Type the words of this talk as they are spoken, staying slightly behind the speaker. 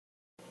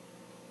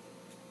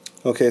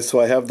Okay, so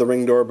I have the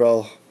Ring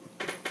doorbell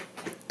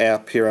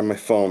app here on my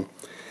phone,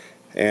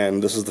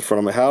 and this is the front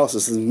of my house.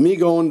 This is me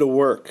going to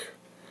work.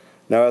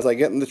 Now as I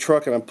get in the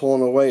truck and I'm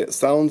pulling away, it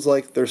sounds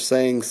like they're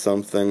saying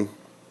something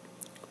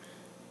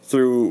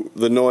through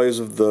the noise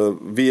of the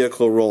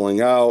vehicle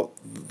rolling out,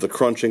 the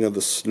crunching of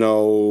the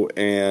snow,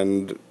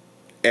 and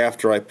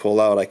after I pull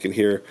out I can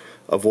hear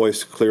a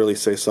voice clearly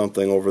say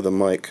something over the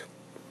mic.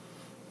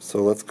 So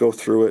let's go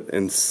through it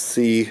and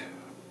see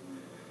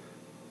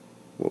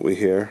what we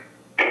hear.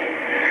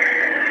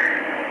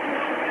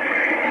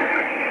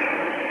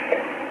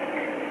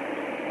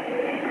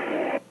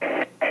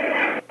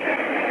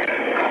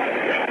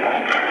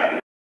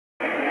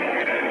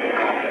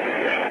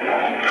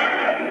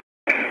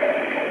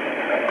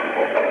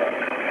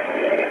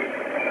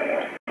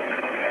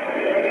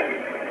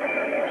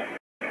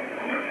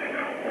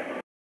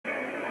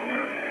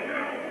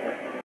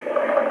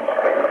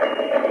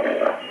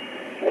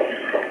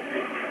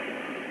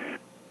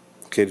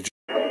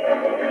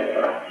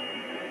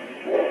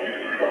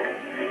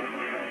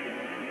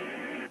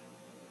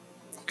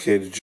 Okay,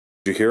 did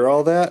you hear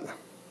all that?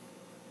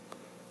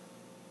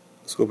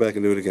 Let's go back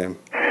and do it again.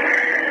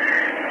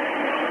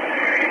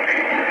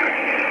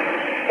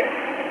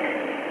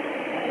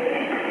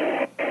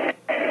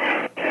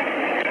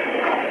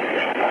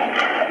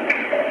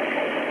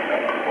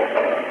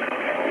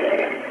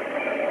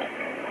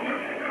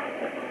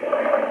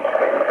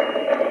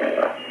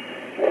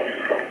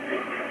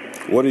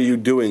 What are you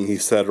doing? He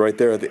said right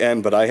there at the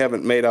end, but I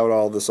haven't made out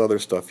all this other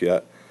stuff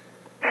yet.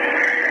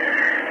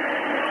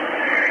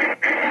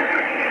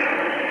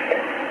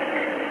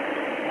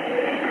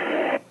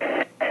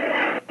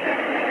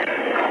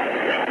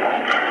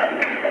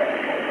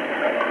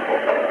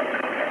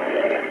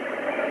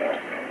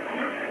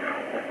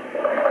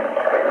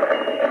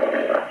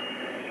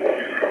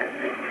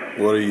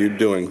 What are you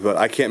doing? But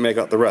I can't make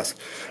out the rest.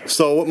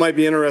 So what might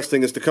be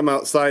interesting is to come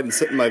outside and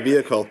sit in my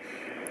vehicle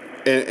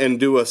and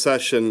do a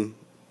session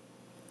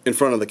in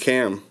front of the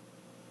cam.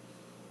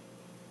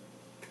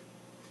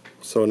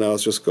 So now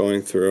it's just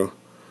going through.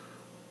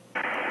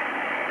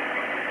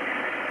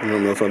 I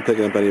don't know if I'm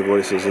picking up any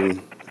voices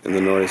in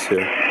the noise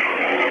here.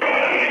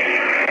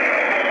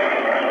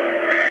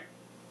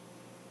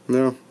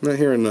 No, not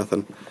hearing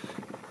nothing.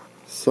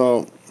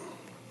 So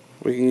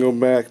we can go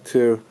back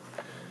to.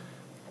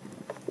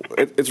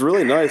 It's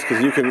really nice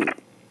because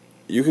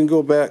you can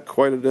go back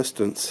quite a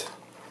distance.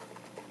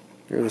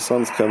 Here the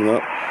sun's coming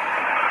up.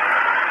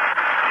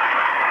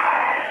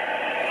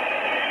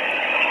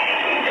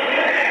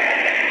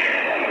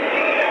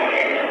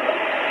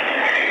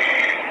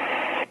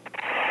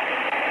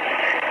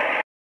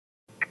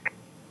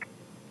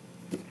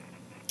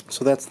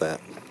 So that's that.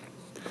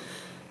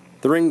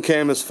 The Ring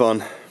cam is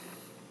fun.